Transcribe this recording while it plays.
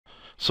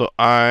So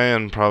I,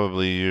 and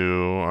probably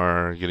you,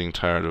 are getting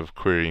tired of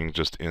querying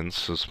just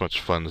ints. As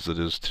much fun as it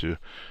is to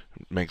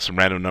make some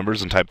random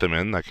numbers and type them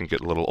in, that can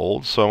get a little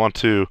old. So I want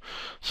to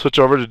switch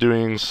over to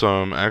doing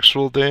some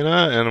actual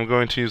data, and I'm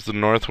going to use the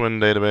Northwind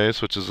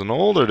database, which is an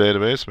older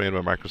database made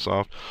by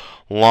Microsoft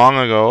long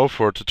ago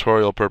for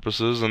tutorial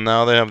purposes, and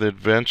now they have the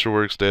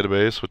AdventureWorks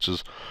database, which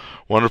is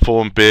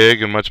wonderful and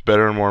big and much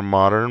better and more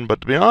modern.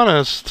 But to be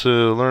honest, to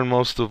learn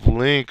most of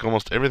LINQ,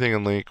 almost everything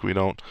in LINQ, we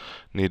don't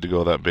need to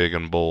go that big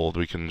and bold.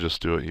 We can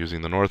just do it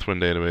using the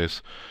Northwind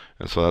database,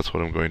 and so that's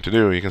what I'm going to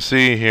do. You can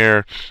see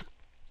here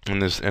in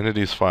this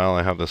entities file,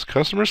 I have this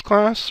customers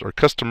class, or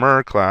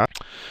customer class.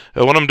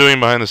 And what I'm doing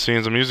behind the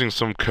scenes, I'm using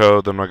some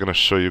code that I'm not going to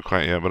show you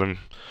quite yet, but I'm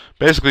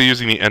basically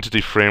using the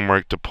entity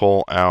framework to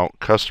pull out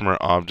customer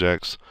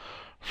objects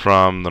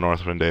from the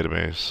Northwind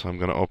database. I'm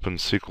going to open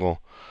SQL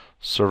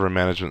Server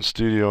Management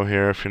Studio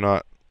here. If you're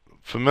not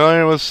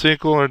familiar with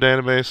SQL or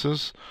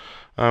databases,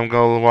 I'm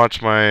going to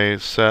watch my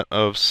set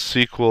of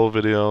SQL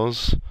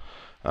videos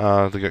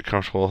to get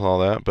comfortable with all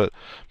that. But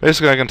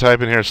basically, I can type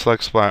in here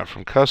select splat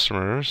from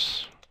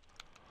customers.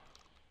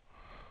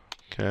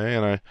 Okay,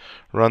 and I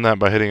run that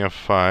by hitting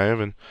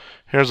F5, and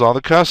here's all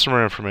the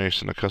customer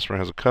information. The customer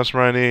has a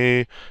customer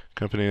ID,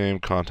 company name,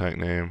 contact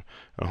name,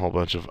 and a whole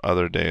bunch of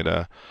other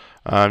data.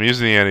 I'm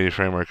using the entity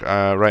framework.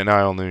 Right now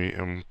I only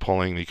am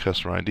pulling the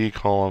customer ID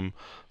column,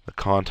 the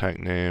contact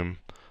name,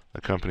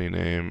 the company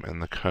name, and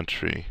the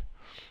country.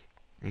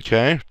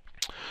 Okay?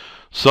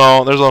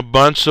 So there's a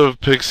bunch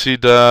of pixie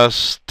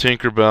dust,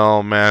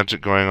 Tinkerbell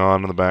magic going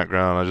on in the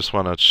background. I just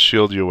want to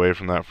shield you away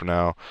from that for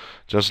now.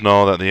 Just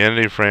know that the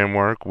entity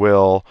framework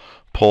will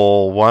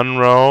pull one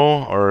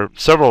row or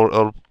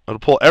several. It'll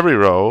pull every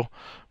row,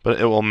 but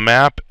it will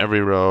map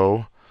every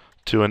row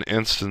to an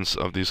instance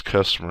of these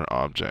customer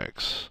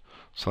objects.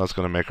 So that's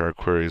going to make our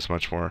queries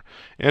much more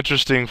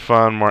interesting,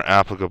 fun, more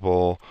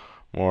applicable,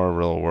 more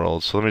real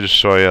world. So let me just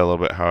show you a little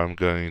bit how I'm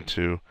going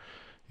to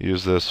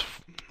use this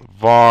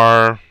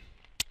var.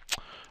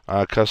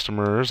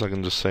 Customers, I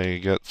can just say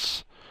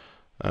gets,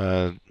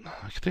 I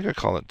think I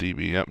call it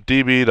DB. Yep,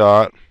 DB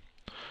dot.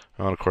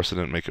 Oh, and of course I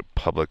didn't make it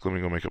public. Let me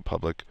go make it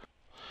public.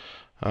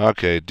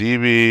 Okay,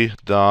 DB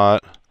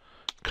dot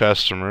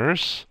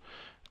customers,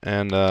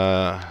 and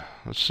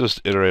let's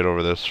just iterate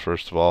over this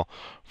first of all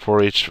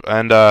for each.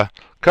 And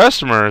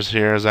customers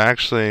here is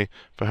actually,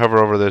 if I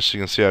hover over this, you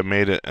can see I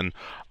made it an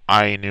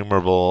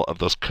IEnumerable of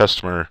those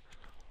customer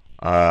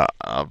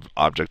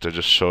object I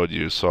just showed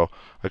you. So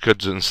I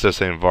could, instead of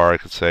saying var, I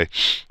could say,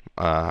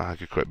 I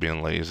could quit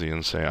being lazy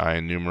and say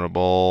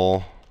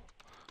IEnumerable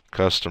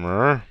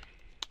customer.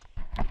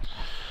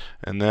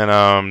 And then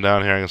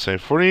down here I can say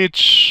for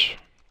each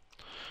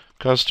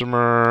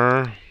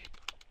customer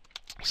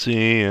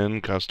C in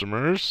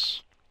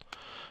customers.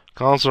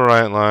 Console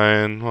write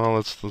line. Well,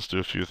 let's do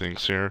a few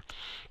things here.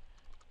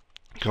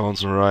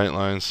 Console write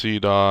line C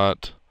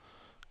dot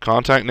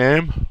contact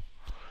name.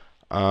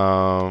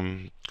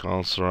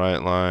 Console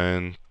write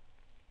line.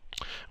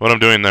 What I'm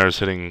doing there is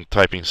typing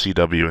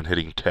CW and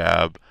hitting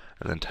tab,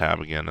 and then tab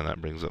again, and that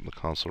brings up the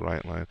console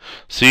write line.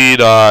 C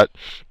dot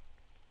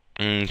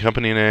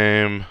company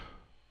name,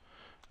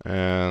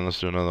 and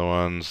let's do another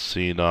one.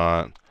 C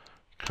dot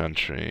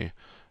country.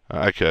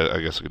 I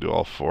guess I could do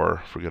all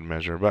four for good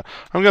measure, but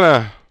I'm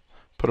gonna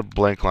put a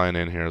blank line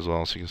in here as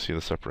well, so you can see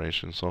the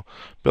separation. So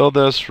build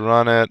this,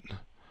 run it.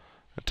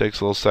 It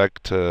takes a little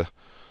sec to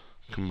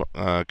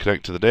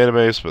connect to the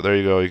database, but there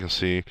you go. You can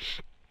see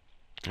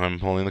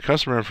I'm pulling the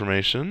customer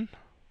information.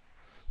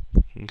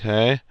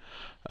 Okay,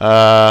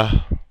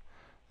 the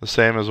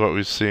same as what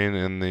we've seen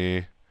in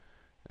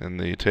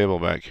the table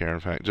back here. In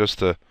fact, just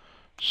to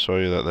show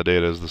you that the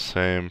data is the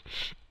same,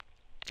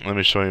 let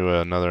me show you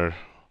another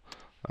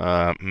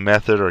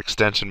method or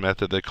extension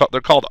method. They're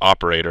called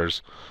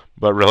operators,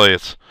 but really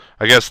it's,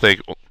 I guess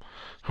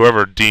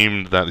whoever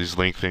deemed that these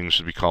LINQ things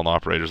should be called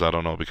operators, I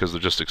don't know, because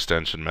they're just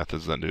extension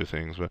methods that do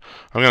things. But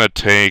I'm going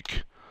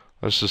to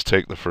let's just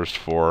take the first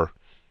 4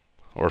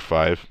 or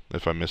 5.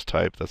 If I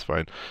mistype, that's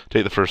fine.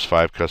 Take the first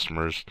 5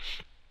 customers,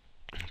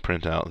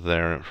 print out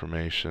their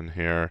information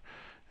here,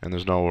 and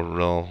there's no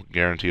real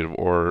guarantee of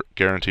order,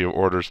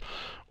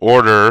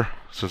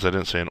 since I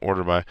didn't say an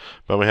order by.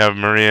 But we have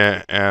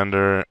Maria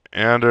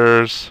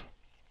Anders,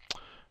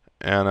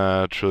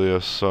 Anna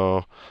Trulius,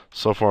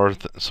 so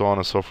forth, so on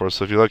and so forth.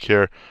 So if you look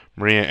here,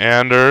 Maria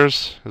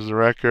Anders is the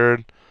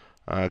record.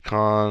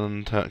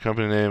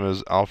 Company name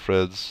is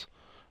Alfred's.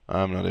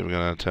 I'm not even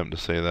going to attempt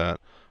to say that,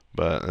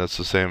 but that's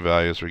the same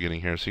values we're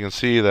getting here. So you can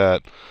see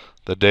that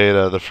the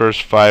data, the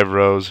first 5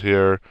 rows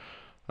here,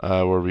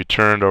 were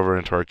returned over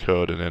into our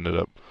code and ended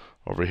up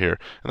over here.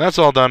 And that's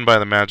all done by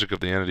the magic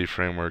of the entity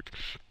framework.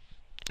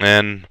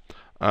 And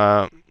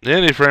the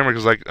entity framework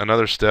is like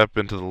another step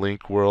into the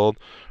LINQ world.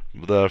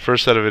 The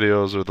first set of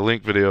videos, or the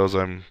LINQ videos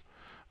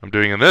I'm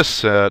doing in this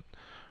set,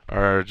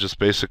 are just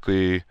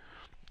basically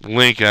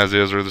LINQ as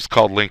is, or it's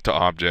called LINQ to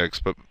objects,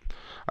 but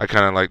I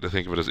kind of like to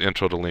think of it as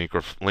intro to LINQ,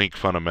 or LINQ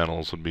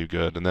fundamentals would be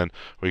good, and then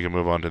we can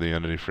move on to the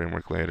entity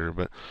framework later.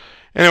 But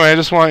anyway, I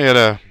just want you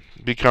to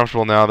be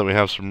comfortable now that we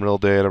have some real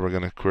data. We're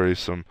going to query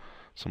some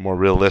more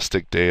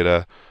realistic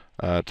data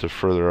to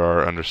further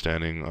our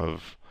understanding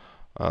of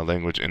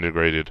language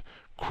integrated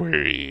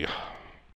query.